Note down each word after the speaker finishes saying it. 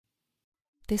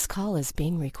This call is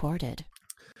being recorded.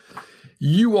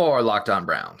 You are Locked On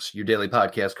Browns, your daily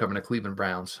podcast covering the Cleveland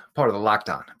Browns, part of the Locked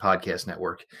On Podcast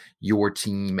Network, your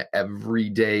team every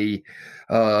day.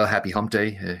 Happy hump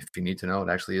day. If you need to know, it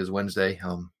actually is Wednesday.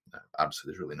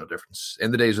 Obviously, there's really no difference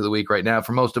in the days of the week right now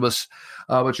for most of us,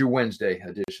 but your Wednesday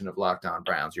edition of Locked On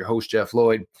Browns. Your host, Jeff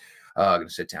Lloyd, going to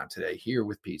sit down today here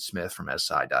with Pete Smith from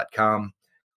SI.com.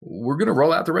 We're going to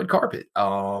roll out the red carpet.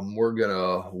 We're going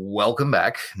to welcome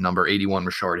back number 81,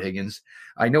 Rashard Higgins.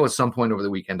 I know at some point over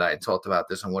the weekend I had talked about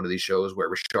this on one of these shows where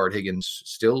Rashard Higgins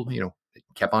still,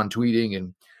 kept on tweeting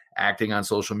and acting on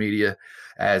social media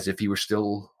as if he were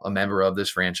still a member of this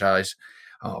franchise.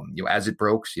 As it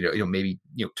broke, maybe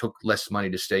took less money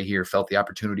to stay here, felt the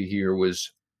opportunity here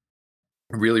was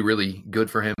really, really good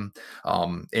for him.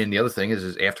 And the other thing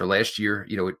is after last year,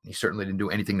 he certainly didn't do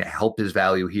anything to help his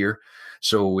value here.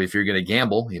 So if you're going to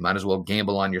gamble, you might as well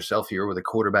gamble on yourself here with a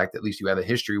quarterback that at least you have a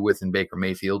history with in Baker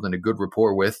Mayfield and a good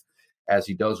rapport with, as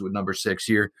he does with number 6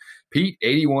 here. Pete,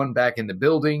 81 back in the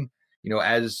building.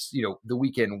 As the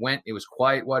weekend went, it was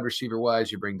quiet wide receiver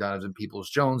wise. You bring Donovan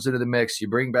Peoples-Jones into the mix. You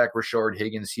bring back Rashard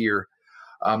Higgins here.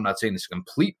 I'm not saying this is a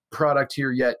complete product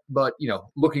here yet, but,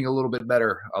 looking a little bit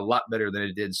better, a lot better than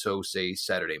it did, say,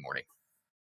 Saturday morning.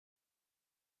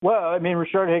 Well,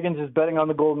 Rashard Higgins is betting on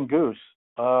the golden goose.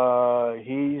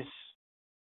 He's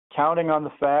counting on the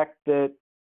fact that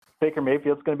Baker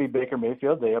Mayfield's going to be Baker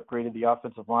Mayfield. They upgraded the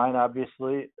offensive line,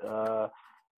 obviously.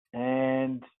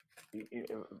 And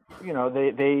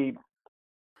they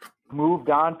moved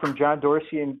on from John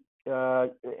Dorsey and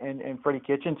Freddie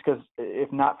Kitchens, because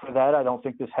if not for that, I don't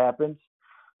think this happens.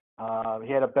 He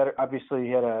had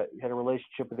a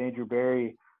relationship with Andrew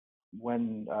Berry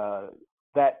when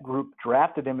that group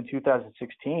drafted him in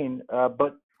 2016.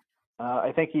 But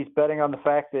I think he's betting on the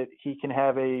fact that he can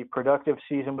have a productive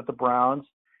season with the Browns,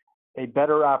 a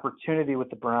better opportunity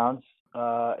with the Browns,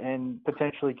 and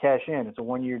potentially cash in. It's a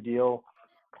 1-year deal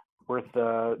worth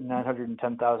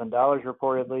 $910,000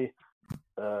 reportedly.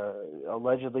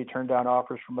 Allegedly turned down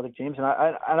offers from other teams. And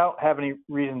I don't have any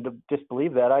reason to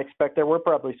disbelieve that. I expect there were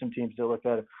probably some teams that looked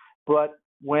at it. But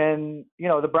when,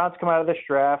 the Browns come out of this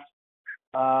draft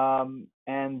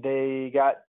and they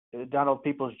got Donald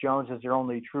Peoples-Jones as their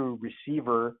only true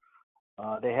receiver,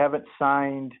 they haven't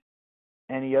signed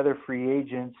any other free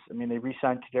agents. They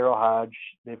re-signed Kaderil Hodge.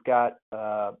 They've got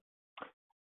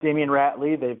Damian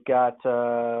Ratley. They've got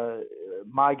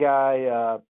my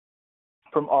guy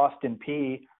from Austin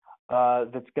P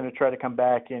that's going to try to come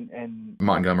back and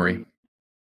Montgomery.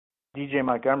 DJ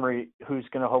Montgomery, who's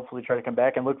going to hopefully try to come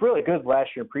back and look really good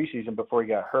last year preseason before he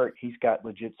got hurt. He's got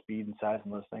legit speed and size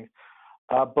and those things.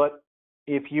 But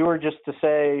if you were just to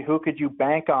say who could you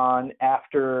bank on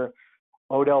after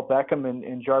Odell Beckham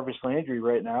and Jarvis Landry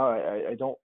right now, I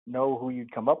don't know who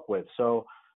you'd come up with. So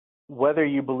whether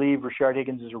you believe Rashard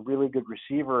Higgins is a really good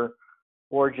receiver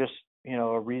or just,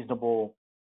 a reasonable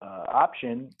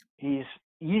option, he's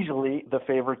easily the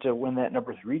favorite to win that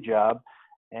number 3 job.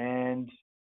 And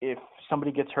if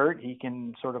somebody gets hurt, he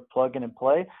can sort of plug in and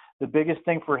play. The biggest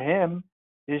thing for him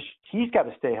is he's got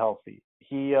to stay healthy.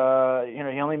 He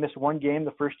only missed 1 game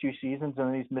the first 2 seasons, and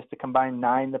then he's missed a combined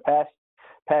 9 the past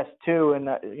 2. And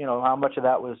how much of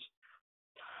that was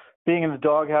being in the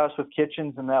doghouse with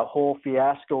Kitchens and that whole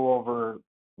fiasco over,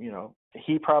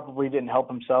 he probably didn't help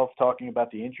himself talking about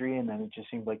the injury, and then it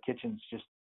just seemed like Kitchens just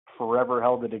forever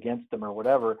held it against him or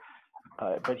whatever.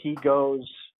 But he goes,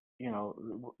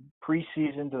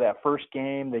 preseason to that first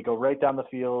game, they go right down the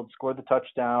field, score the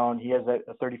touchdown. He has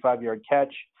a 35-yard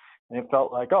catch, and it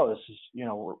felt like, this is,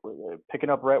 we're picking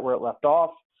up right where it left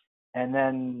off. And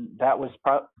then that was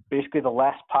basically the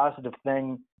last positive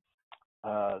thing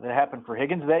that happened for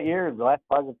Higgins that year. The last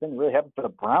positive thing that really happened for the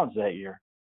Browns that year.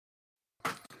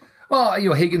 Well,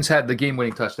 Higgins had the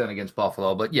game-winning touchdown against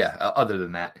Buffalo, but other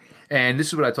than that. And this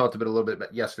is what I talked about a little bit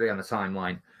about yesterday on the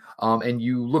timeline. And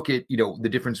you look at, the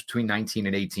difference between 19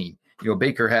 and 18.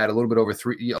 Baker had a little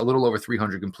over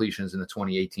 300 completions in the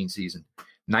 2018 season.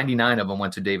 99 of them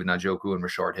went to David Njoku and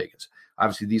Rashard Higgins.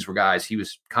 Obviously, these were guys he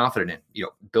was confident in,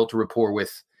 built a rapport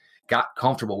with, got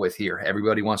comfortable with here.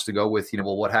 Everybody wants to go with,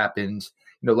 what happened,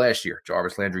 last year.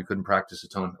 Jarvis Landry couldn't practice a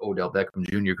ton. Odell Beckham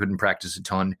Jr. couldn't practice a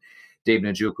ton.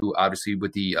 David Njoku, obviously,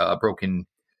 with the broken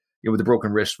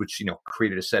wrist, which,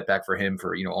 created a setback for him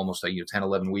for, almost 10,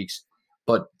 11 weeks.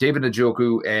 But David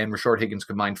Njoku and Rashard Higgins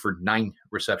combined for 9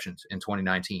 receptions in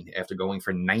 2019 after going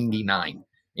for 99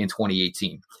 in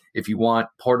 2018. If you want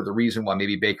part of the reason why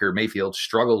maybe Baker Mayfield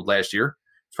struggled last year,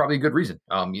 it's probably a good reason.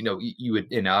 You would,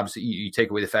 and obviously you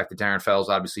take away the fact that Darren Fells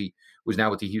obviously was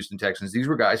now with the Houston Texans. These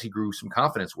were guys he grew some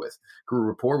confidence with, grew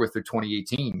rapport with through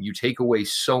 2018. You take away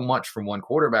so much from one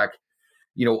quarterback,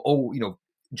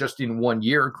 just in 1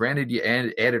 year. Granted, you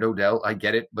added Odell, I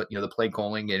get it, but the play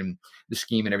calling and the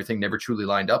scheme and everything never truly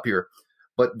lined up here.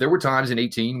 But there were times in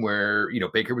 18 where,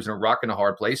 Baker was in a rock and a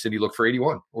hard place and he looked for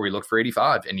 81 or he looked for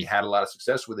 85 and he had a lot of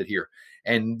success with it here.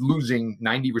 And losing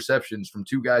 90 receptions from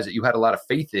two guys that you had a lot of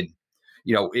faith in,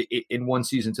 in one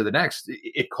season to the next,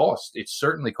 it costs. It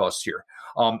certainly costs here.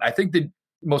 I think the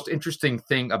most interesting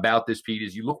thing about this, Pete,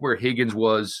 is you look where Higgins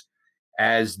was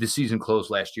as the season closed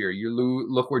last year. You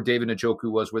look where David Njoku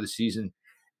was where the season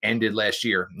ended last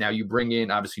year. Now you bring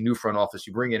in, obviously, new front office.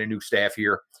 You bring in a new staff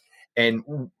here. And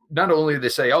not only do they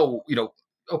say,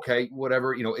 okay,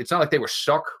 whatever, it's not like they were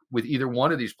stuck with either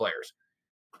one of these players.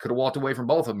 Could have walked away from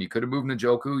both of them. You could have moved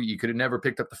Njoku. You could have never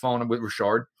picked up the phone with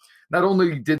Richard. Not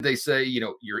only did they say,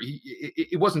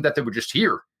 it wasn't that they were just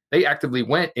here. They actively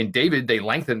went, and David, they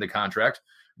lengthened the contract.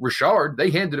 Richard, they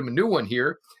handed him a new one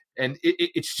here. And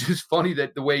it's just funny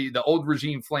that the way the old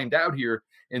regime flamed out here,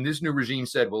 and this new regime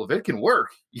said, well, if it can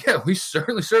work, yeah, we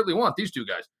certainly want these two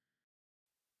guys.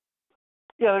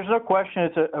 Yeah, there's no question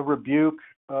it's a rebuke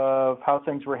of how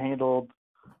things were handled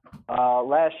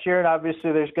last year, and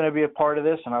obviously there's going to be a part of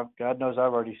this, and God knows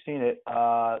I've already seen it,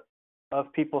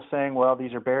 of people saying, well,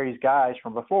 these are Barry's guys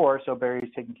from before, so Barry's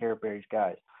taking care of Barry's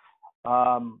guys.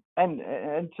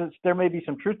 And since there may be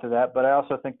some truth to that, but I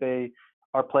also think they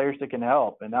are players that can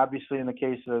help. And obviously in the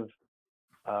case of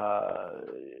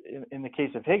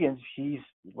Higgins, he's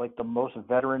like the most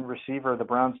veteran receiver the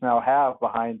Browns now have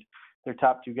behind their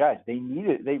top two guys. They need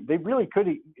it. They really could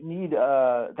need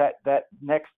that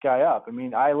next guy up. I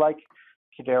mean, I like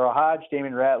KhaDarel Hodge.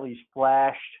 Damon Ratley's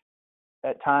flashed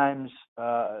at times,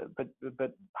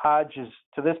 but Hodge is,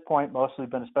 to this point, mostly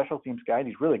been a special teams guy, and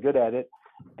he's really good at it.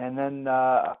 And then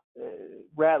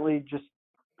Ratley just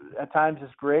at times is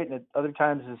great, and at other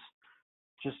times is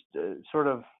just sort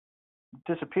of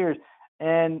disappears.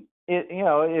 And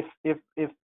if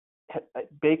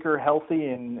Baker healthy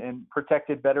and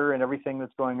protected better and everything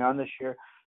that's going on this year,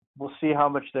 we'll see how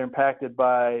much they're impacted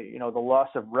by the loss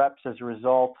of reps as a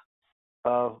result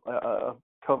of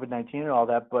COVID-19 and all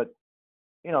that. But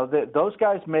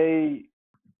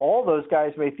all those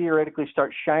guys may theoretically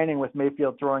start shining with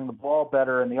Mayfield throwing the ball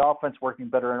better and the offense working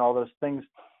better and all those things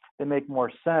that make more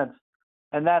sense.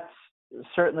 And that's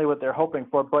certainly what they're hoping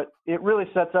for. But it really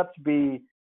sets up to be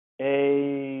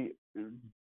a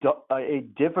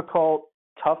difficult,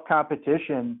 tough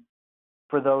competition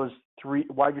for those three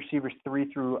wide receivers,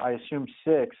 3 through, I assume,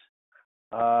 6,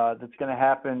 that's going to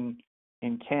happen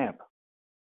in camp.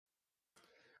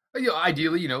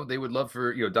 Ideally, they would love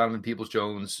for, Donovan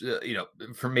Peoples-Jones,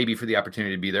 for the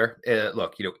opportunity to be there.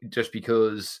 Look, just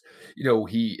because,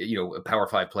 he, a Power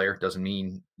 5 player doesn't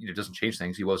mean, doesn't change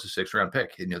things. He was a 6th round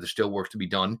pick. There's still work to be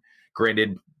done.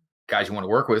 Granted, guys you want to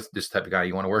work with, this type of guy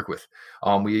you want to work with.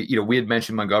 We had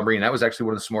mentioned Montgomery, and that was actually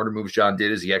one of the smarter moves John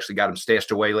did, is he actually got him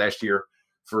stashed away last year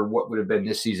for what would have been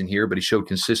this season here, but he showed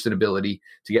consistent ability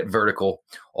to get vertical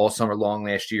all summer long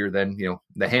last year. Then,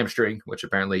 the hamstring, which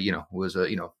apparently, was a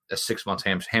 6 months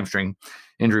hamstring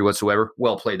injury whatsoever.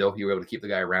 Well played though. You were able to keep the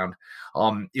guy around.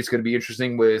 It's going to be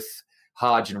interesting with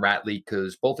Hodge and Ratley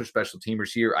because both are special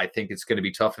teamers here. I think it's going to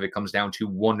be tough if it comes down to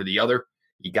one or the other.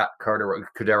 You got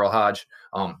KhaDarel Hodge,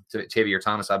 Tavier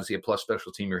Thomas, obviously a plus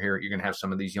special teamer here. You're going to have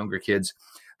some of these younger kids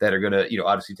that are going to,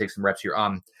 obviously take some reps here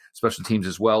on special teams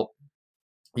as well.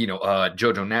 Jojo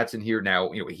Natson here now,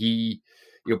 he,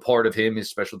 part of him is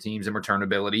special teams and return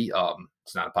ability.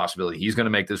 It's not a possibility he's going to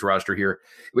make this roster here,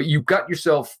 but you've got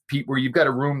yourself, Pete, where you've got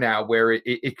a room now where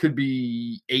it could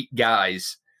be 8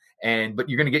 guys, but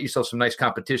you're going to get yourself some nice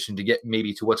competition to get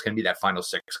maybe to what's going to be that final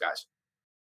 6 guys.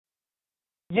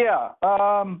 Yeah,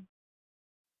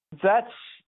 that's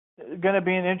going to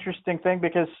be an interesting thing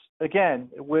because, again,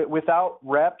 without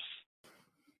reps,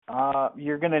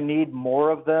 you're going to need more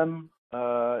of them.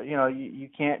 You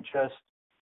can't just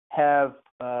have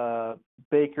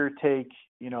Baker take,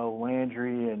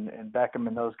 Landry and Beckham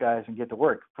and those guys and get to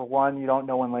work. For one, you don't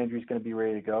know when Landry's going to be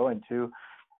ready to go, and 2,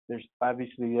 there's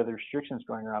obviously the other restrictions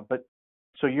going around. But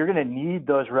so you're going to need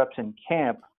those reps in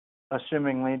camp,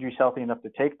 assuming Landry's healthy enough to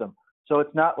take them. So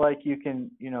it's not like you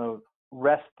can,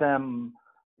 rest them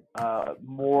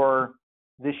more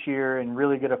this year and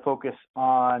really get a focus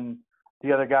on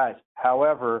the other guys.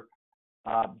 However,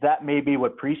 that may be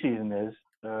what preseason is.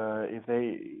 If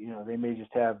they may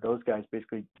just have those guys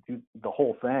basically do the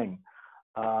whole thing.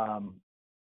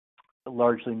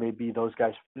 largely may be those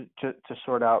guys to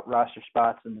sort out roster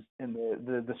spots and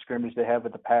the scrimmage they have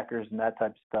with the Packers and that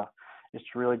type of stuff. Is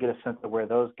to really get a sense of where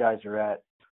those guys are at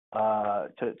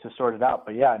to sort it out.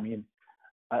 But yeah, I mean,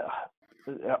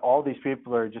 all these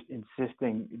people are just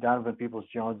insisting Donovan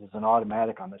Peoples-Jones is an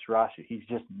automatic on this roster. He's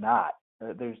just not.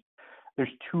 There's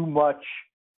too much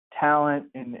talent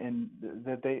and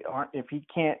that they aren't. If he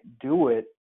can't do it,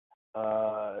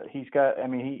 he's got. I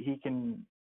mean, he can.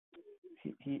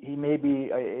 He may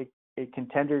be a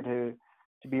contender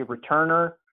to be a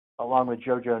returner along with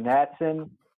JoJo Natson,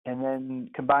 and then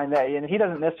combine that. And he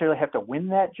doesn't necessarily have to win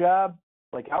that job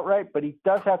like outright, but he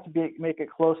does have to make it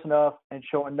close enough and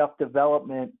show enough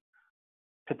development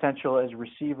potential as a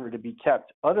receiver to be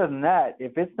kept. Other than that,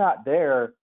 if it's not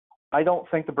there, I don't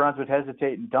think the Browns would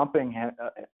hesitate in dumping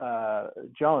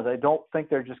Jones. I don't think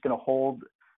they're just going to hold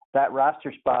that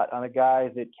roster spot on a guy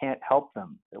that can't help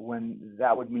them, when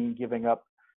that would mean giving up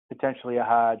potentially a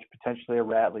Hodge, potentially a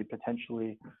Ratley,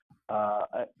 potentially,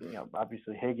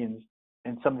 obviously Higgins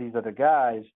and some of these other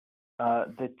guys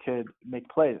that could make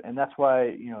plays. And that's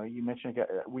why, we mentioned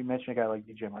a guy like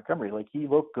DJ Montgomery. Like, he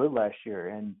looked good last year,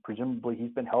 and presumably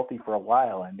he's been healthy for a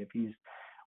while. And if he's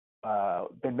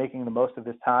been making the most of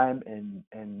his time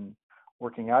and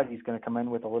working out, he's going to come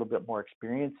in with a little bit more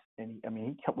experience. And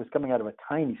he was coming out of a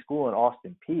tiny school in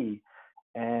Austin Peay,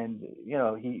 and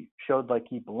he showed like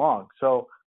he belonged. So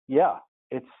yeah,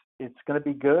 it's going to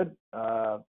be good.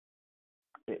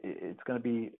 It's going to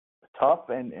be tough,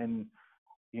 and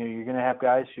you're going to have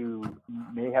guys who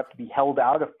may have to be held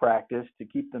out of practice to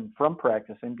keep them from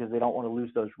practicing because they don't want to lose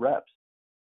those reps.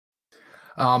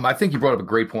 I think you brought up a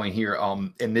great point here.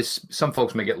 And this, some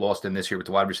folks may get lost in this here with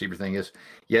the wide receiver thing is,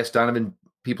 yes, Donovan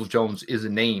Peoples-Jones is a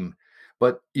name,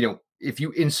 but if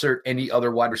you insert any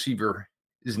other wide receiver's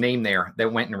name there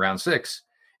that went in round 6,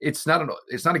 it's not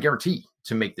a guarantee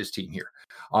to make this team here.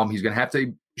 He's going to have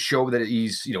to show that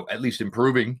he's, at least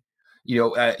improving,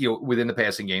 within the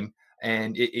passing game.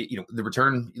 And the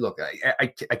return, look,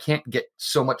 I can't get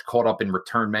so much caught up in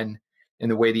return men in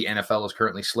the way the NFL is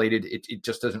currently slated. It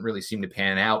just doesn't really seem to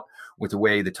pan out with the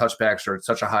way the touchbacks are at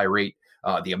such a high rate.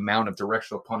 The amount of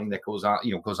directional punting that goes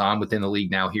on within the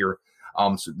league now here.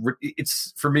 So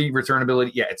it's, for me,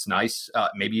 returnability. Yeah, it's nice.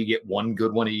 Maybe you get one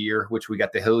good one a year, which we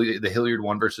got the Hilliard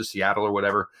one versus Seattle or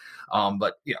whatever.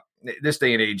 But this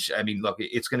day and age, I mean, look,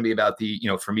 it's going to be about the,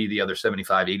 for me, the other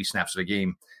 75, 80 snaps of a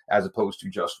game, as opposed to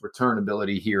just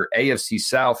returnability here. AFC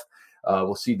South.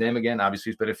 We'll see them again.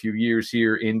 Obviously, it's been a few years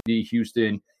here. Indy,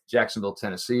 Houston, Jacksonville,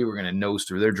 Tennessee. We're going to nose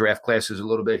through their draft classes a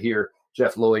little bit here.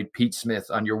 Jeff Lloyd, Pete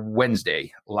Smith on your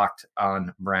Wednesday Locked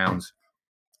on Browns.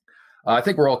 I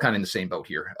think we're all kind of in the same boat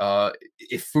here.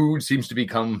 If food seems to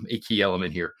become a key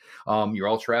element here, you're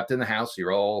all trapped in the house.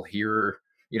 You're all here,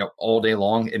 all day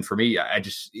long. And for me,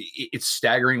 it's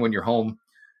staggering when you're home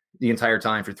the entire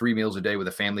time for 3 meals a day with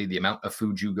a family, the amount of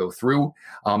food you go through.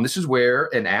 This is where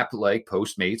an app like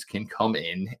Postmates can come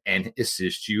in and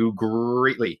assist you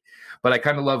greatly. But I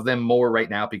kind of love them more right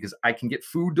now because I can get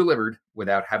food delivered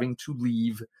without having to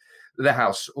leave the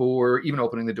house or even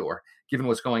opening the door. Given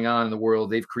what's going on in the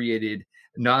world, they've created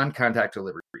non-contact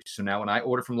deliveries. So now when I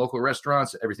order from local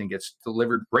restaurants, everything gets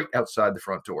delivered right outside the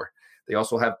front door. They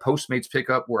also have Postmates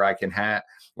pickup where I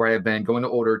have been going to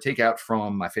order takeout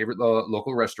from my favorite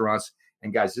local restaurants.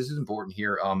 And guys, this is important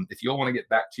here. If you all want to get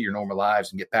back to your normal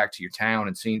lives and get back to your town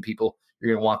and seeing people,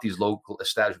 you're going to want these local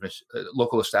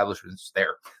establishments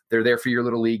there. They're there for your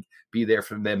little league. Be there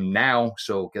for them now.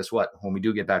 So guess what? When we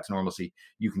do get back to normalcy,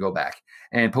 you can go back.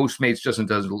 And Postmates doesn't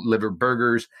deliver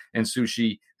burgers and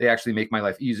sushi. They actually make my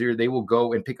life easier. They will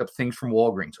go and pick up things from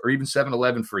Walgreens or even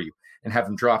 7-Eleven for you and have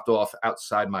them dropped off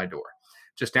outside my door.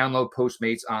 Just download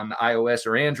Postmates on iOS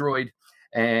or Android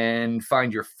and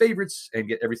find your favorites and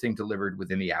get everything delivered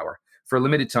within the hour. For a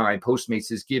limited time,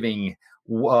 Postmates is giving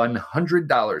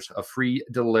 $100 of free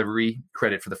delivery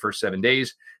credit for the first 7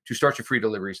 days. To start your free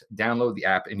deliveries, download the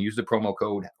app and use the promo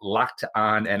code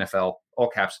LOCKEDONNFL, all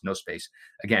caps, no space.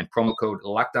 Again, promo code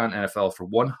LOCKEDONNFL for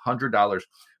 $100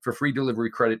 for free delivery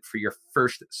credit for your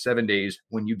first 7 days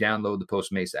when you download the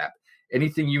Postmates app.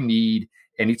 Anything you need,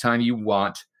 anytime you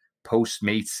want,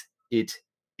 Postmates it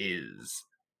is.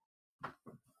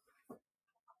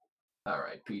 All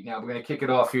right, Pete. Now we're going to kick it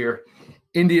off here.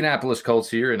 Indianapolis Colts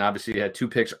here, and obviously you had 2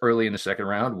 picks early in the second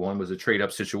round. One was a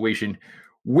trade-up situation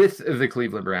with the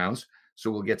Cleveland Browns, so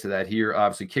we'll get to that here.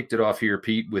 Obviously kicked it off here,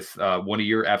 Pete, with one of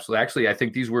your absolute. Actually, I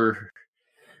think these were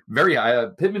very high.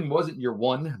 Pittman wasn't your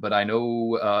 1, but I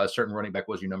know a certain running back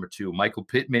was your number 2. Michael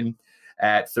Pittman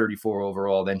at 34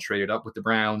 overall, then traded up with the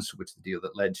Browns, which is the deal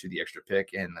that led to the extra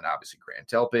pick, and then obviously Grant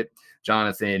Delpit,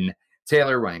 Jonathan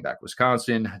Taylor, running back,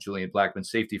 Wisconsin. Julian Blackmon,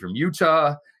 safety from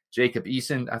Utah. Jacob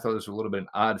Eason. I thought this was a little bit an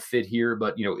odd fit here,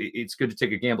 but it's good to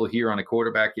take a gamble here on a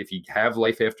quarterback if you have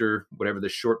life after whatever the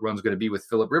short run is going to be with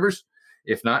Phillip Rivers.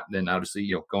 If not, then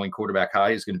obviously going quarterback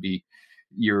high is going to be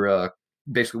your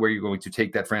basically where you're going to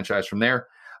take that franchise from there.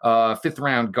 5th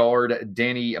round guard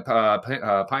Danny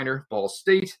Piner, Ball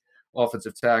State.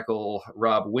 Offensive tackle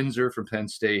Rob Windsor from Penn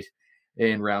State.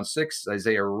 In round 6,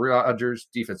 Isaiah Rogers,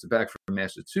 defensive back from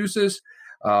Massachusetts.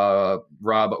 Rob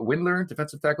Windler,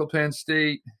 defensive tackle, Penn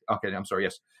State. Okay, I'm sorry,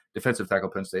 yes. Defensive tackle,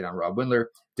 Penn State on Rob Windler.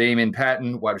 Damon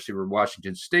Patton, wide receiver,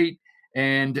 Washington State.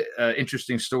 And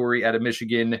interesting story out of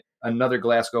Michigan, another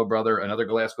Glasgow brother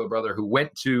who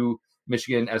went to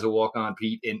Michigan as a walk-on,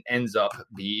 Pete, and ends up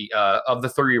of the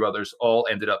 3 brothers, all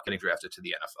ended up getting drafted to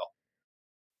the NFL.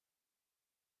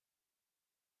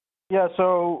 Yeah,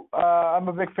 so I'm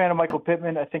a big fan of Michael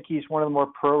Pittman. I think he's one of the more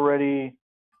pro-ready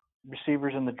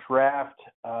receivers in the draft.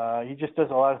 He just does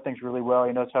a lot of things really well.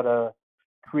 He knows how to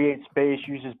create space,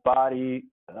 use his body,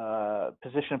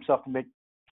 position himself to make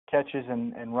catches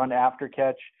and run after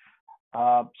catch.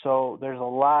 So there's a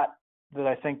lot that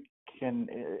I think can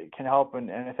help.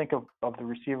 And I think of the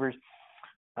receivers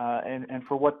and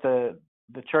for what the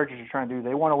Chargers are trying to do,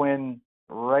 they want to win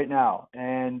right now.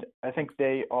 And I think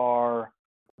they are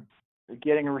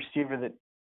getting a receiver that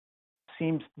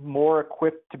seems more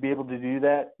equipped to be able to do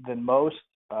that than most.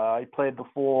 He played the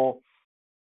full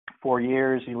 4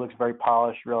 years. He looks very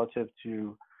polished relative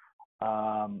to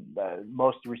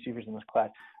most of the receivers in this class.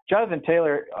 Jonathan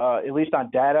Taylor, at least on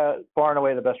data, far and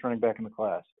away the best running back in the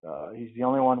class. He's the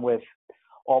only one with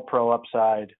all-pro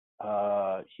upside.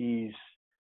 He's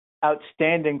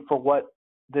outstanding for what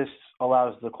this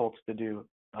allows the Colts to do.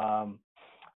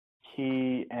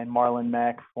 He and Marlon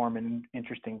Mack form an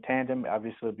interesting tandem.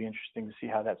 Obviously, it'll be interesting to see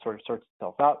how that sort of sorts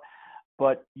itself out.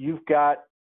 But you've got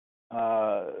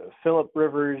Phillip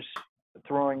Rivers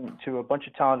throwing to a bunch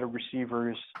of talented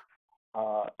receivers,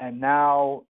 and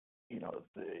now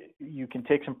you can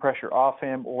take some pressure off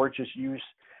him, or just use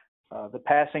the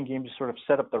passing game to sort of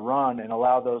set up the run and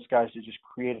allow those guys to just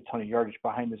create a ton of yardage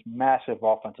behind this massive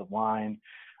offensive line.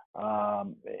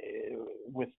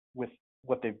 With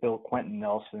what they've built, Quentin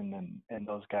Nelson and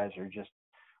those guys are just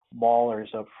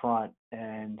maulers up front,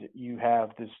 and you have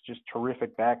this just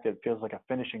terrific back that feels like a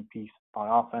finishing piece on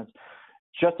offense.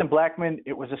 Justin Blackmon,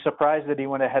 it was a surprise that he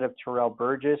went ahead of Terrell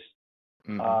Burgess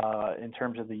in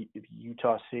terms of the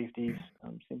Utah safeties.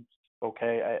 Seems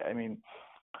okay. I mean,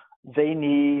 they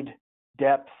need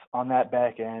depth on that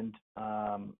back end,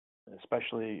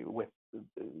 especially with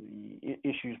the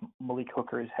issues Malik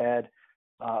Hooker has had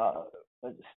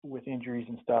with injuries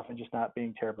and stuff and just not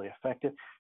being terribly effective.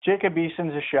 Jacob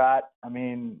Eason's a shot. I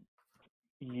mean,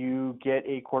 you get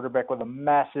a quarterback with a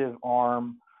massive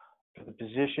arm for the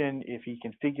position. If he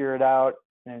can figure it out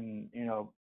and,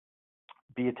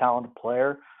 be a talented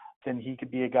player, then he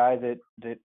could be a guy that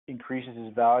increases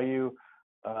his value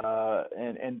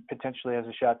and potentially has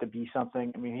a shot to be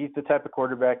something. I mean, he's the type of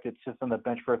quarterback that sits on the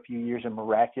bench for a few years and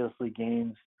miraculously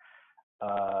gains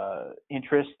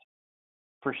interest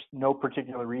for no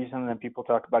particular reason. And then people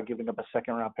talk about giving up a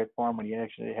 2nd-round pick for him when he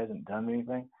actually hasn't done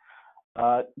anything.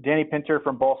 Danny Pinter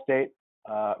from Ball State,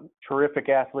 terrific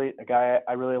athlete, a guy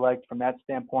I really liked from that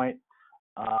standpoint.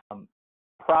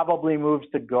 Probably moves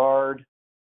to guard.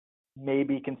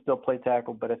 Maybe can still play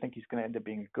tackle, but I think he's going to end up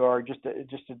being a guard. Just a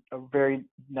very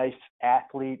nice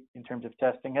athlete in terms of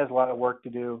testing. Has a lot of work to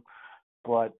do,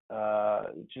 but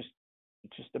just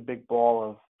a big ball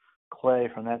of clay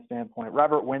from that standpoint.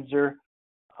 Robert Windsor,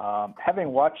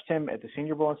 having watched him at the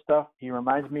Senior Bowl and stuff, he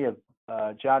reminds me of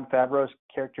Jon Favreau's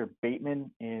character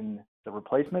Bateman in The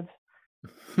Replacements.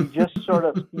 He just sort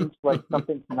of seems like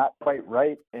something's not quite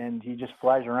right, and he just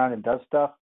flies around and does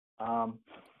stuff.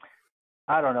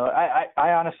 I don't know.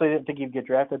 I honestly didn't think he'd get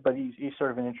drafted, but he's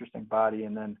sort of an interesting body.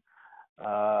 And then,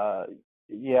 more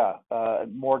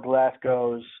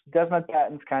Glasgow's. Desmond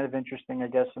Patton's kind of interesting, I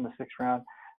guess, in the 6th round.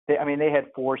 They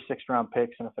had 4 6th-round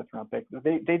picks and a 5th-round pick.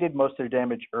 They did most of their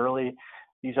damage early.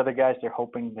 These other guys, they're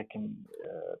hoping they can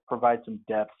provide some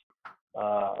depth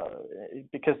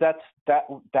because that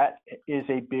is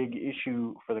a big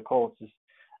issue for the Colts. Is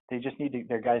they just need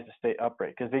their guys to stay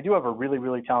upright because they do have a really,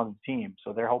 really talented team.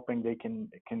 So they're hoping they can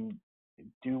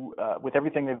do with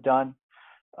everything they've done,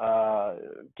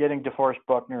 getting DeForest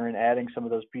Buckner and adding some of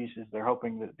those pieces. They're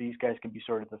hoping that these guys can be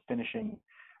sort of the finishing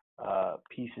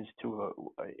pieces to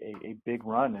a big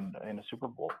run in a Super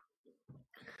Bowl.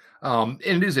 And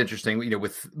it is interesting,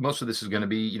 with most of this is going to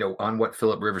be, on what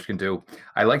Phillip Rivers can do.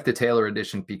 I like the Taylor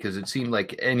edition because it seemed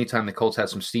like anytime the Colts had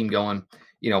some steam going,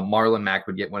 Marlon Mack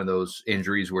would get one of those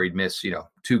injuries where he'd miss,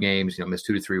 2 games, miss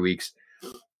 2 to 3 weeks.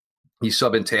 He's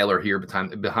subbing Taylor here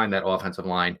behind that offensive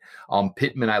line.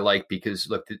 Pittman I like because,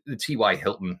 look, the T.Y.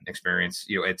 Hilton experience,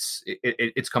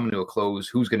 it's coming to a close.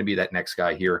 Who's going to be that next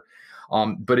guy here?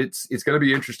 But it's going to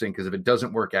be interesting because if it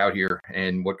doesn't work out here,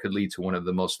 and what could lead to one of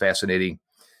the most fascinating,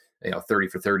 30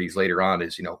 for 30s later on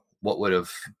is, what would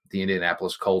have the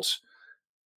Indianapolis Colts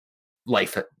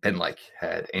life been like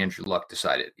had Andrew Luck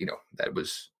decided, that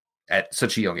was at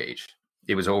such a young age.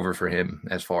 It was over for him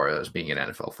as far as being an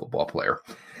NFL football player.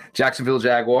 Jacksonville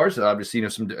Jaguars, obviously,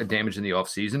 some damage in the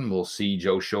offseason. We'll see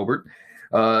Joe Schobert.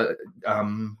 Is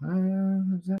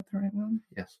that the right one?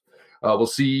 Yes. We'll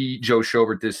see Joe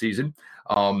Schobert this season,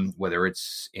 whether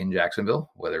it's in Jacksonville,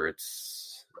 whether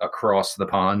it's across the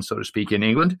pond, so to speak, in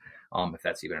England, if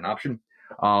that's even an option.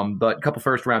 But a couple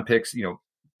first-round picks,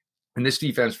 and this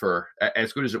defense, for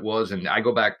as good as it was, and I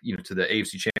go back, to the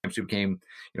AFC Championship game,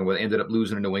 where they ended up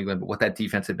losing in New England, but what that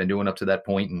defense had been doing up to that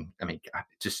point, and I mean,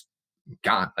 just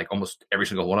gone, like almost every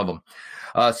single one of them.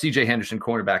 C.J. Henderson,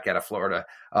 cornerback out of Florida.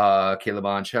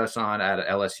 Caleb Chesson out of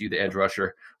LSU, the edge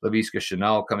rusher. Laviska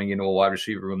Shenault coming into a wide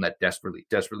receiver room that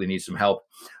desperately needs some help.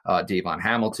 Davon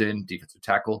Hamilton, defensive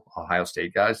tackle, Ohio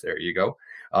State guys. There you go.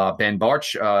 Ben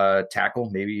Barch, tackle,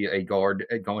 maybe a guard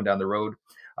going down the road.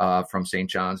 From St.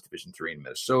 John's, Division III in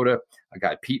Minnesota. A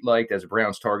guy Pete liked as a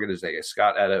Browns target is Isaiah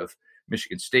Scott out of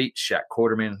Michigan State. Shaq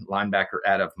Quarterman, linebacker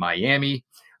out of Miami.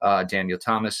 Daniel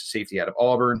Thomas, safety out of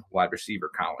Auburn. Wide receiver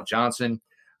Colin Johnson.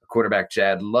 Quarterback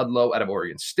Jad Ludlow out of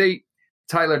Oregon State.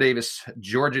 Tyler Davis,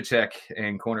 Georgia Tech.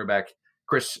 And cornerback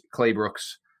Chris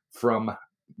Claybrooks from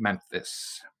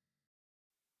Memphis.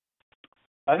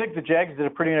 I think the Jags did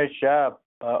a pretty nice job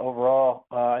overall.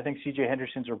 I think C.J.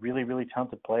 Henderson's a really, really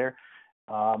talented player.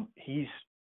 He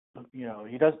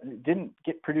didn't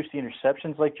produce the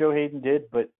interceptions like Joe Hayden did,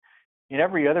 but in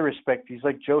every other respect, he's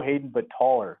like Joe Hayden, but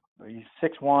taller. He's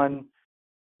 6'1",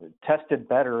 tested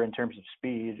better in terms of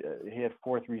speed. He had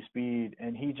 4.3 speed,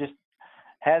 and he just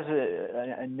has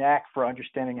a knack for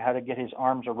understanding how to get his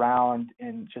arms around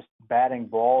and just batting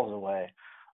balls away.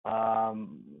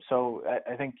 So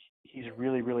I think he's a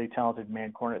really, really talented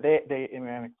man corner.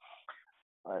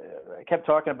 I kept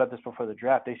talking about this before the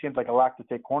draft. They seemed like a lock to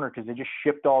take corner because they just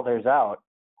shipped all theirs out,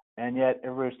 and yet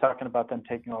everybody was talking about them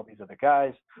taking all these other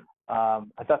guys. I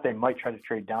thought they might try to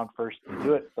trade down first to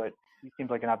do it, but he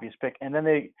seems like an obvious pick. And then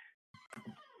they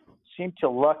seemed to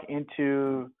luck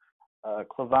into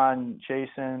Clavon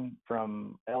Chasen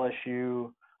from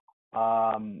LSU.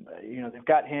 They've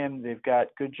got him. They've got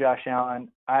good Josh Allen.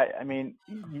 I mean,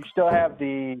 you still have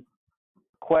the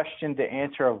question to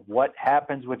answer of what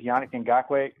happens with Yannick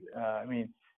Ngakoue.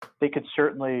 They could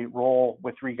certainly roll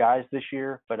with 3 guys this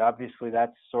year, but obviously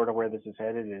that's sort of where this is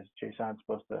headed. Is Jason's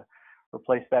supposed to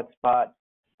replace that spot?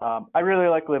 I really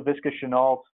like Laviska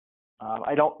Shenault.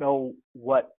 I don't know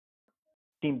what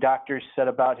team doctors said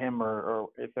about him or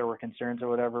if there were concerns or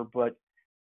whatever, but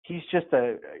he's just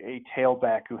a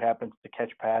tailback who happens to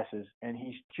catch passes, and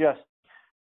he's just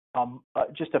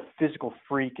a physical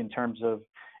freak in terms of.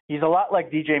 He's a lot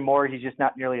like DJ Moore. He's just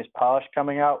not nearly as polished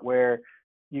coming out, where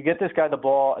you get this guy the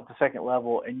ball at the second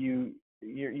level, and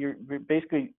you're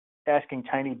basically asking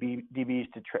tiny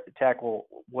DBs to tackle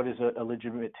what is a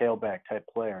legitimate tailback type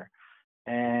player.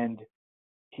 And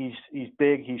he's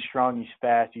big, he's strong, he's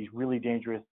fast, he's really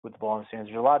dangerous with the ball in his hands.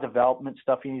 There's a lot of development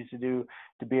stuff he needs to do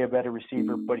to be a better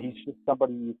receiver, but he's just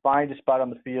somebody you find a spot on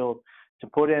the field to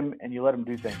put him and you let him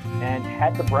do things. And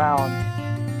had the Browns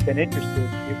been interested,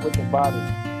 it wouldn't have bothered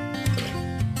him.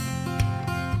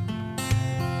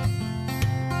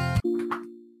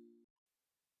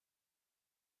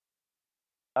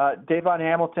 Davon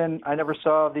Hamilton, I never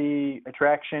saw the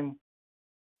attraction.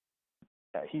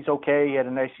 He's okay. He had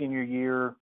a nice senior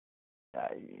year.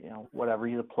 Whatever.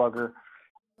 He's a plugger.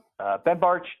 Ben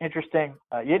Barch, interesting.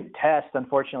 You didn't test,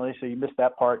 unfortunately, so you missed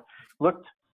that part. Looked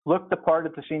the part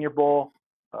at the Senior Bowl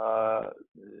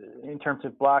in terms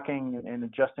of blocking and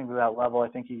adjusting to that level. I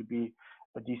think he could be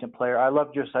a decent player. I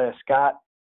love Josiah Scott.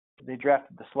 They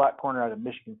drafted the slot corner out of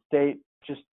Michigan State.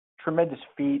 Just tremendous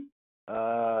feet.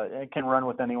 And can run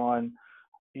with anyone.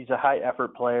 He's a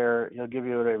high-effort player. He'll give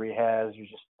you whatever he has. There's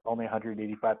just only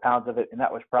 185 pounds of it, and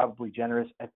that was probably generous.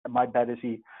 My bet is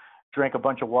he drank a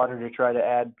bunch of water to try to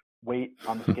add weight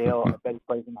on the scale. I bet he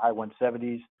plays in the high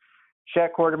 170s.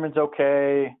 Shaq Quarterman's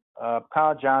okay.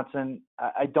 Colin Johnson,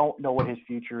 I don't know what his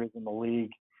future is in the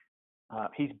league.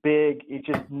 He's big. It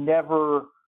just never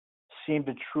seemed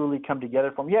to truly come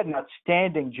together for him. He had an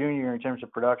outstanding junior in terms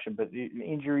of production, but the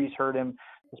injuries hurt him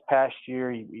this past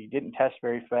year. He didn't test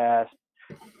very fast.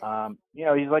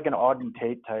 He's like an Auden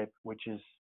Tate type, which is,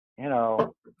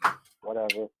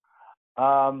 whatever.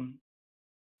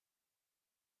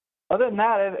 Other than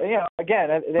that,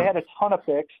 again, they had a ton of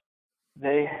picks.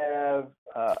 They have,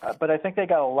 but I think they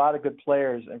got a lot of good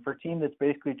players. And for a team that's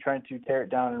basically trying to tear it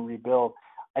down and rebuild,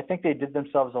 I think they did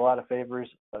themselves a lot of favors,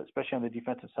 especially on the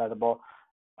defensive side of the ball.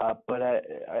 But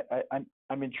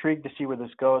I'm intrigued to see where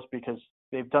this goes because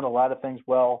they've done a lot of things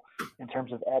well in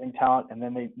terms of adding talent, and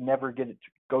then they never get it to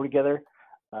go together.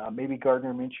 Maybe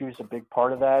Gardner Minshew is a big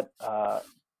part of that.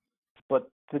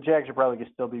 But the Jags are probably going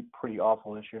to still be pretty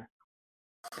awful this year.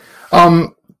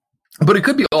 But it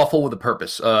could be awful with a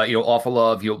purpose. Awful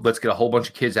of, let's get a whole bunch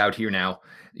of kids out here now,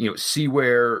 see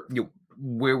where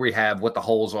we have, what the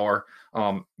holes are.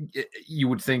 You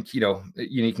would think,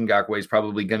 Yannick Ngakoue is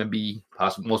probably going to be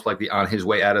most likely on his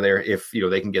way out of there if,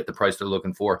 they can get the price they're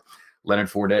looking for. Leonard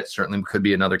Fournette certainly could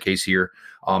be another case here.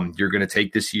 You're going to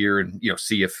take this year and,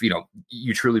 see if,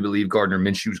 you truly believe Gardner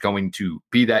Minshew is going to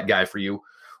be that guy for you,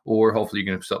 or hopefully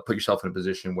you're going to put yourself in a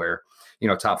position where,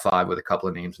 top 5 with a couple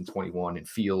of names in 21 and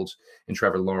Fields and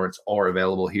Trevor Lawrence are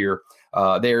available here.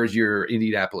 There's your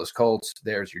Indianapolis Colts.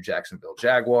 There's your Jacksonville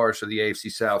Jaguars. So the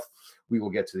AFC South, we will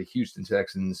get to the Houston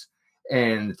Texans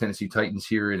and the Tennessee Titans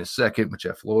here in a second with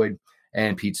Jeff Lloyd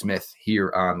and Pete Smith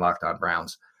here on Locked On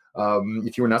Browns.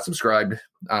 If you are not subscribed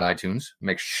on iTunes,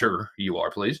 make sure you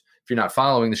are, please. If you're not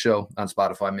following the show on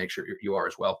Spotify, make sure you are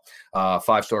as well.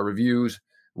 5-star reviews,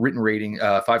 written rating,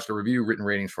 5-star review, written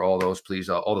ratings for all those, please.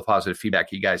 All the positive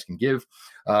feedback you guys can give.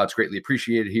 It's greatly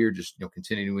appreciated here. Just,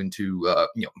 continuing to,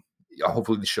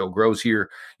 hopefully the show grows here,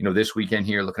 this weekend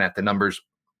here, looking at the numbers.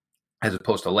 As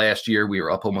opposed to last year, we were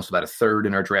up almost about a third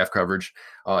in our draft coverage.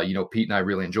 Pete and I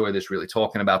really enjoy this, really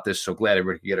talking about this. So glad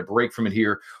everybody could get a break from it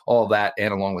here. All that,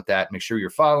 and along with that, make sure you're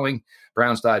following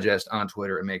Browns Digest on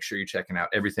Twitter, and make sure you're checking out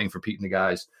everything for Pete and the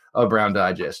guys of Brown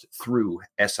Digest through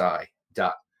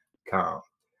SI.com.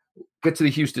 Get to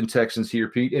the Houston Texans here,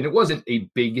 Pete. And it wasn't a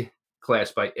big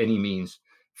class by any means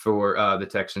for the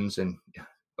Texans. And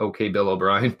okay, Bill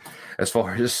O'Brien, as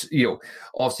far as,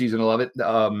 offseason, I love it.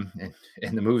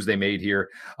 And the moves they made here.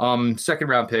 Second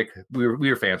round pick, we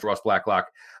were fans. Ross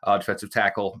Blacklock, defensive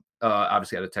tackle,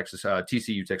 obviously out of Texas,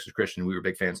 TCU, Texas Christian. We were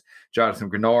big fans. Jonathan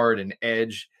Grenard, an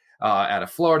edge out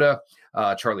of Florida.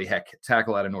 Charlie Heck,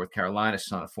 tackle out of North Carolina,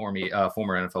 son of former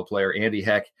NFL player Andy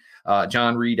Heck.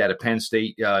 John Reed out of Penn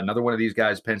State, another one of these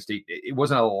guys, Penn State. It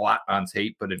wasn't a lot on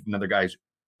tape, but another guy's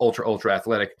ultra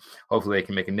athletic. Hopefully they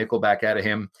can make a nickel back out of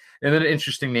him. And then an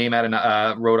interesting name out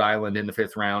of Rhode Island in the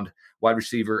 5th round, wide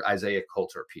receiver Isaiah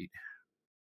Coulter, Pete.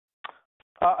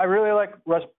 I really like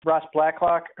Ross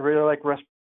Blacklock. I really like Ross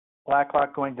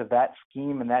Blacklock going to that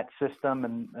scheme and that system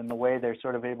and the way they're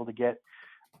sort of able to get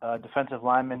defensive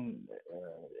linemen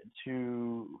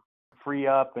to free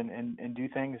up and do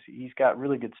things. He's got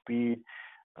really good speed.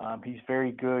 He's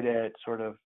very good at sort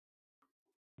of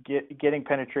getting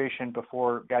penetration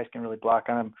before guys can really block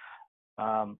on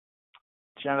him.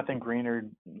 Jonathan Greenard,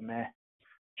 meh.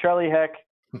 Charlie Heck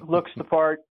looks the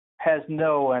part, has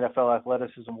no NFL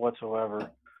athleticism whatsoever.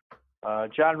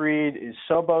 John Reed is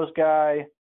Sobo's guy.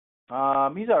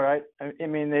 He's all right. I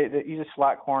mean, he's a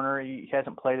slot corner. He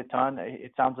hasn't played a ton.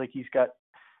 It sounds like he's got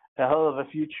a hell of a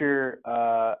future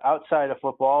outside of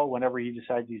football whenever he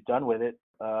decides he's done with it,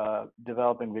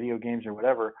 developing video games or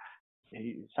whatever.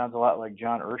 He sounds a lot like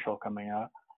John Urschel coming out.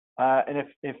 And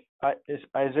if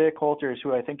Isaiah Coulter is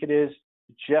who I think it is,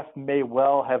 Jeff may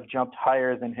well have jumped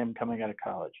higher than him coming out of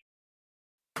college.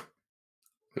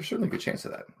 There's certainly a good chance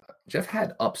of that. Jeff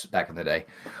had ups back in the day.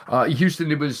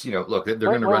 Houston, it was, look, they're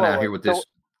going to run out here with this.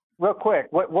 Real quick,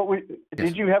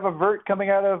 did you have a vert coming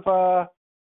out of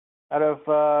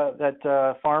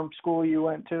that farm school you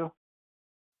went to?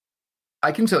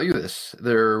 I can tell you this.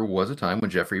 There was a time when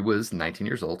Jeffrey was 19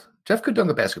 years old. Jeff could dunk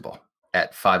a basketball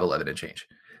at 5'11" and change.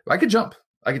 I could jump.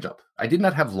 I did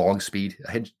not have long speed.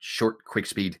 I had short, quick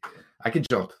speed. I could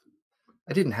jump.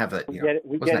 I didn't have that. We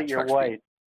get it. You're white. Speed.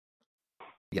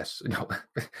 Yes.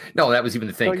 No, that was even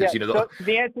the thing. So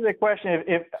the answer to the question,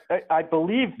 if I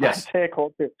believe Isaiah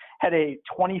Coulter had a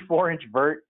 24-inch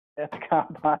vert at the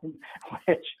combine,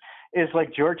 which is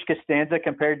like George Costanza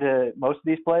compared to most of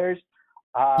these players.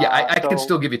 I can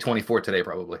still give you 24 today,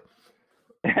 probably.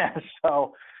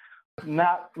 So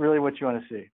not really what you want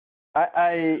to see.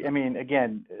 I mean,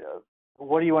 again,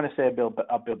 what do you want to say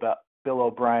about Bill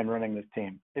O'Brien running this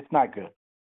team? It's not good.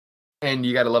 And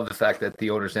you got to love the fact that the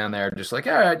owners down there are just like,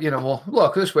 all right, well,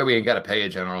 look, this way we ain't got to pay a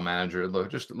general manager. Look,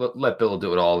 just let Bill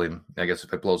do it all. And I guess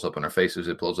if it blows up in our faces,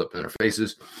 it blows up in our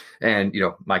faces. And,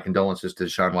 my condolences to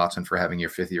Deshaun Watson for having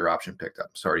your 5th-year option picked up.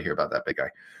 Sorry to hear about that, big guy.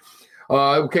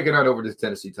 We're kicking on over to the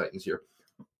Tennessee Titans here.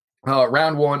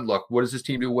 Round one, look, what does this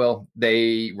team do well?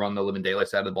 They run the living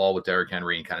daylights out of the ball with Derrick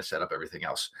Henry and kind of set up everything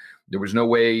else. There was no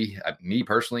way, me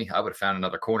personally, I would have found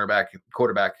another quarterback,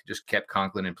 just kept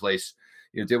Conklin in place.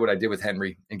 Did what I did with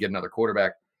Henry and get another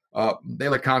quarterback. They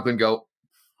let Conklin go.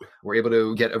 We're able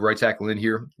to get a right tackle in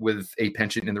here with a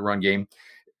penchant in the run game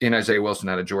in Isaiah Wilson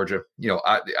out of Georgia.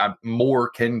 More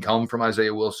can come from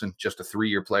Isaiah Wilson, just a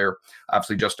 3-year player,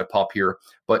 obviously just a pup here.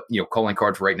 But, calling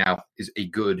card for right now is a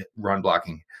good run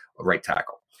blocking right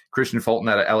tackle. Christian Fulton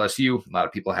out of LSU. A lot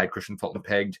of people had Christian Fulton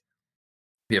pegged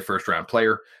be a first-round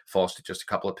player. Falls to just a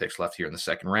couple of picks left here in the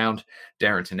second round.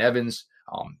 Darrington Evans.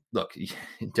 Look,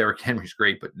 Derrick Henry's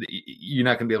great, but you're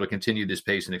not going to be able to continue this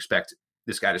pace and expect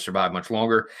this guy to survive much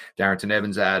longer. Darrington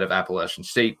Evans out of Appalachian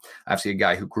State. Obviously a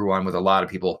guy who grew on with a lot of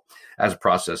people as a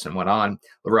process and went on.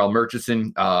 Laurel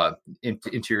Murchison,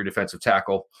 interior defensive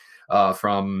tackle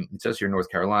from, it says here, North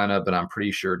Carolina, but I'm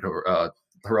pretty sure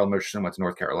Laurel Murchison went to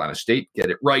North Carolina State. Get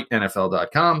it right,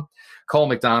 NFL.com. Cole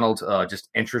McDonald, just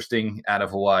interesting out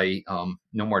of Hawaii.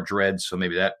 No more dreads, so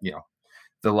maybe that,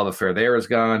 the love affair there is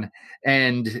gone.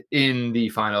 And in the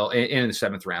final, in the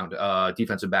 7th round,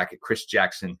 defensive back Chris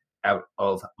Jackson out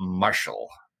of Marshall.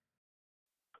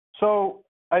 So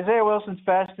Isaiah Wilson's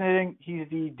fascinating. He's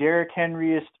the Derrick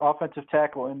Henryest offensive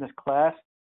tackle in this class.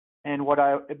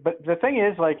 But the thing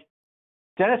is,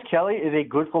 Dennis Kelly is a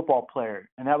good football player,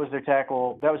 and that was their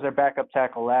tackle. That was their backup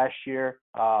tackle last year.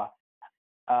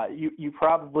 You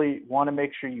probably want to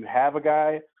make sure you have a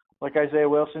guy like Isaiah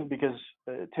Wilson because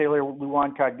Taylor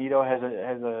Luan Cognito has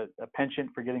a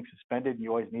penchant for getting suspended, and you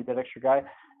always need that extra guy.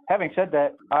 Having said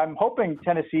that, I'm hoping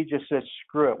Tennessee just says,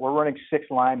 screw it. We're running 6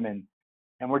 linemen,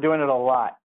 and we're doing it a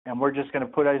lot, and we're just going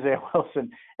to put Isaiah Wilson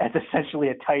as essentially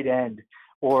a tight end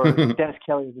or Dennis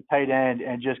Kelly as a tight end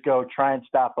and just go try and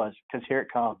stop us because here it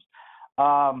comes.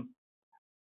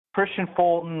 Christian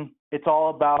Fulton, it's all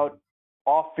about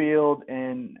off-field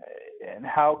and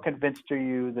how convinced are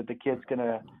you that the kid's going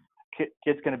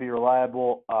to be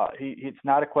reliable. It's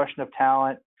not a question of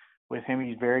talent. With him,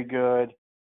 he's very good.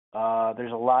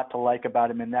 There's a lot to like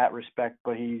about him in that respect,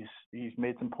 but he's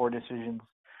made some poor decisions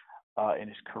in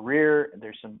his career.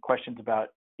 There's some questions about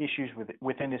issues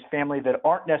within his family that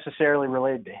aren't necessarily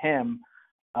related to him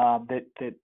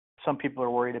that some people are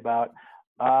worried about.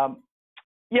 If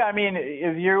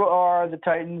you are the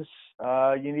Titans,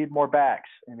 you need more backs,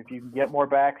 and if you can get more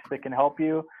backs that can help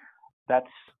you, that's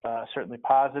certainly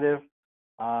positive.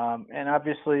 And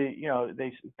obviously,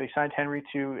 they signed Henry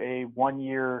to a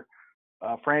 1-year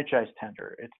franchise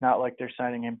tender. It's not like they're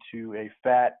signing him to a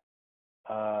fat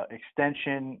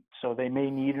extension, so they may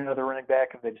need another running back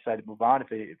if they decide to move on. If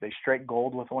they strike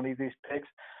gold with one of these picks,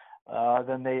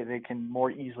 then they can more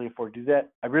easily afford to do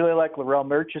that. I really like Laurel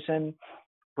Murchison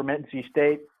from NC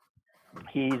State.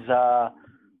 He's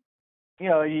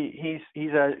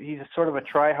he's a sort of a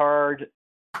try-hard.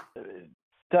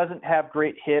 Doesn't have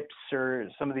great hips or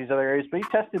some of these other areas, but he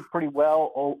tested pretty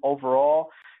well overall,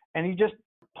 and he just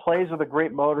plays with a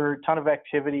great motor, ton of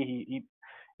activity.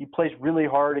 He plays really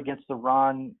hard against the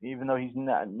run, even though he's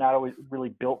not always really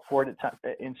built for it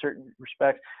in certain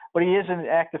respects. But he is an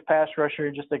active pass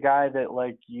rusher, just a guy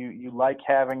that you like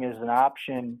having as an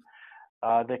option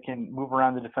that can move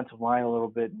around the defensive line a little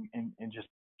bit and just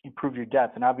improve your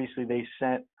depth. And obviously they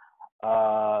sent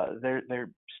their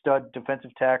stud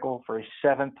defensive tackle for a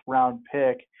 7th round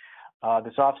pick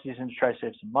this offseason to try to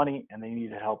save some money, and they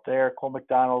needed help there. Cole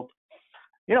McDonald,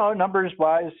 numbers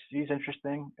wise, he's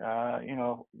interesting.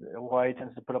 Hawaii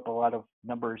tends to put up a lot of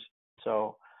numbers,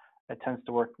 so that tends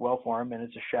to work well for him, and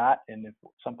it's a shot. And if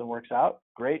something works out,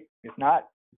 great. If not,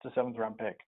 it's a 7th round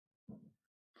pick.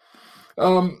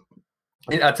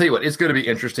 And I'll tell you what, it's going to be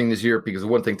interesting this year because the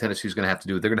one thing Tennessee's going to have to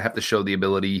do, they're going to have to show the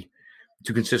ability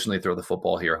to consistently throw the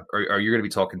football here. Or you're going to be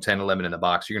talking 10-11 in the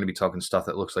box. You're going to be talking stuff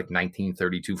that looks like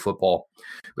 1932 football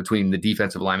between the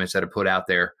defensive linemen that are put out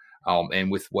there.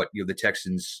 And with what the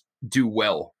Texans do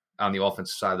well on the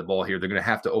offensive side of the ball here, they're going to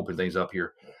have to open things up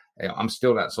here. I'm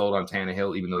still not sold on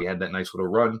Tannehill, even though he had that nice little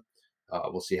run.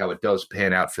 We'll see how it does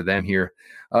pan out for them here.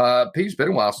 Pete, it's been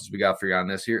a while since we got for you on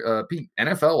this here. Pete,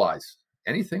 NFL-wise,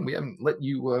 anything we haven't let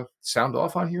you sound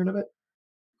off on here in a bit?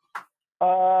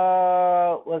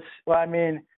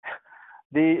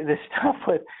 The stuff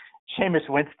with Jameis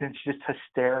Winston's just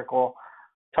hysterical.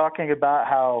 Talking about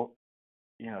how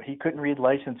he couldn't read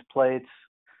license plates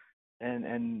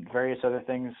and various other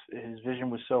things. His vision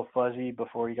was so fuzzy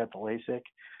before he got the LASIK,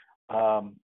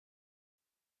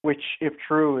 which, if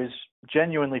true, is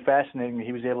genuinely fascinating that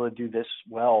he was able to do this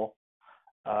well,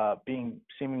 being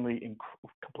seemingly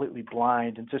completely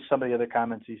blind, and just some of the other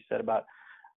comments he said about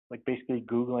basically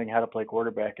Googling how to play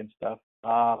quarterback and stuff.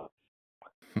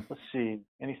 let's see,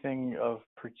 anything of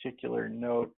particular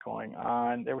note going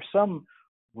on? There was some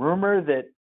rumor that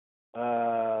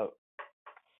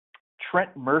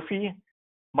Trent Murphy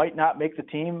might not make the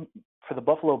team for the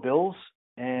Buffalo Bills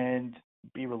and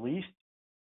be released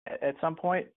at some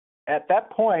point. At that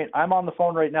point, I'm on the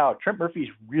phone right now. Trent Murphy's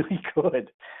really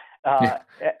good. I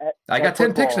got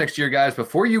 10 picks next year, guys,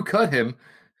 before you cut him.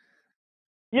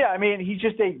 Yeah, I mean, he's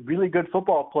just a really good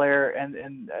football player,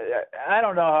 and I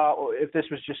don't know if this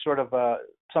was just sort of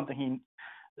something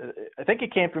I think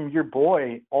it came from your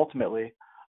boy ultimately,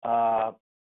 but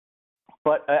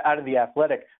out of the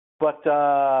Athletic. But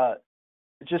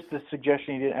just the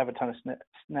suggestion he didn't have a ton of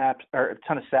snaps or a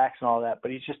ton of sacks and all that,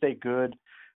 but he's just a good,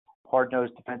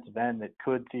 hard-nosed defensive end that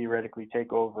could theoretically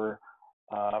take over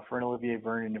for an Olivier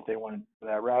Vernon if they wanted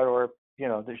that route, or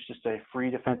there's just a free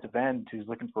defensive end who's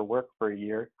looking for work for a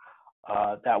year.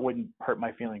 That wouldn't hurt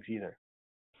my feelings either.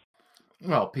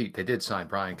 Well, Pete, they did sign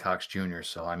Brian Cox Jr.,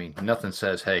 so, I mean, nothing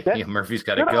says, hey, Murphy's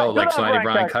got to go like signing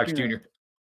Brian Cox Jr.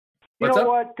 You know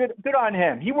what? Good on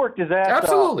him. He worked his ass off.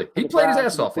 Absolutely. He played his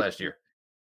ass off last year.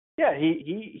 Yeah, his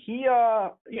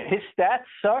stats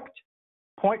sucked.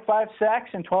 0.5 sacks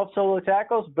and 12 solo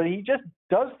tackles, but he just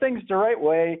does things the right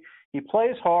way. He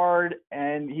plays hard,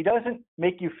 and he doesn't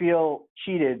make you feel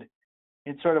cheated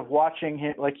in sort of watching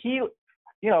him. Like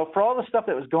for all the stuff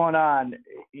that was going on,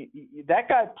 that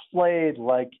guy played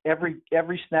like every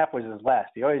snap was his last.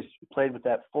 He always played with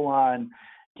that full-on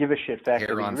give a shit factor.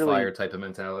 Hair on fire type of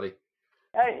mentality.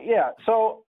 Yeah,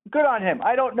 so good on him.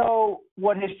 I don't know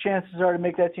what his chances are to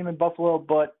make that team in Buffalo,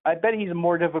 but I bet he's a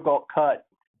more difficult cut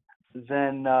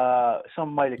than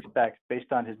some might expect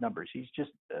based on his numbers. He's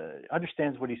just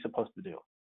understands what he's supposed to do.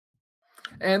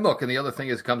 And look, and the other thing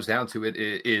is comes down to it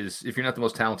is if you're not the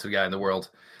most talented guy in the world,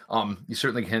 you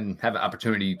certainly can have an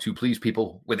opportunity to please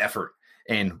people with effort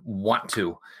and want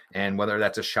to. And whether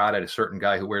that's a shot at a certain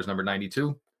guy who wears number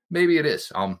 92, maybe it is.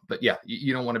 But yeah,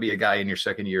 you don't want to be a guy in your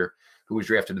second year who was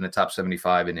drafted in the top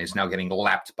 75 and is now getting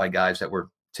lapped by guys that were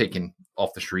taken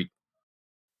off the street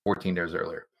 14 days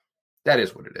earlier. That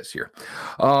is what it is here.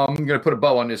 I'm going to put a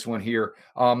bow on this one here.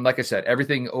 Like I said,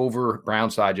 everything over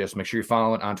Browns Digest. Make sure you're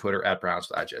following on Twitter at Browns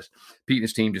Digest. Pete and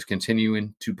his team just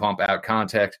continuing to pump out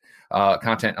content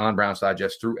on Browns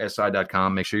Digest through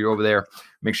SI.com. Make sure you're over there.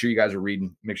 Make sure you guys are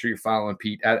reading. Make sure you're following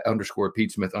Pete at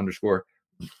 _Pete Smith _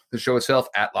 the show itself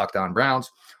at Locked On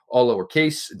Browns. All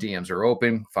lowercase. DMs are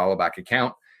open. Follow back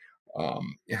account.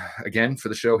 Again, for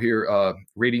the show here,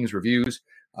 ratings, reviews,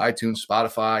 iTunes,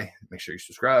 Spotify. Make sure you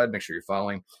subscribe. Make sure you're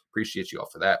following. Appreciate you all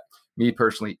for that. Me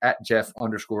personally at Jeff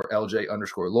 _LJ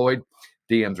 _Lloyd.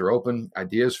 DMs are open.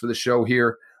 Ideas for the show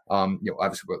here.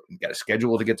 Obviously we've got a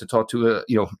schedule to get to talk to,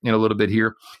 in a little bit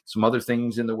here. Some other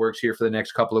things in the works here for the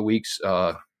next couple of weeks.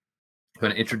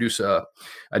 Going to introduce a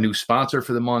new sponsor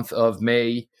for the month of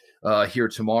May here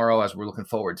tomorrow, as we're looking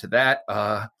forward to that.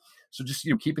 So just,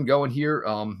 keeping going here.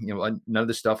 None of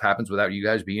this stuff happens without you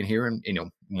guys being here and,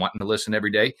 wanting to listen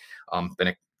every day. Been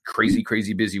a crazy,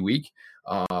 crazy busy week.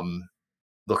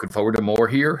 Looking forward to more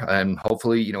here. And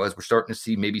hopefully, as we're starting to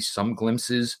see maybe some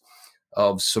glimpses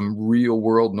of some real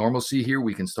world normalcy here,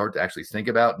 we can start to actually think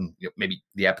about and maybe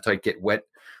the appetite get wet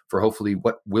for hopefully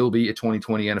what will be a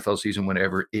 2020 NFL season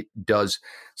whenever it does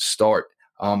start.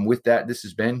 With that, this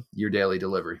has been your daily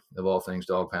delivery of all things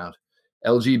Dog Pound.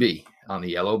 LGB on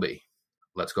the LOB.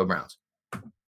 Let's go Browns.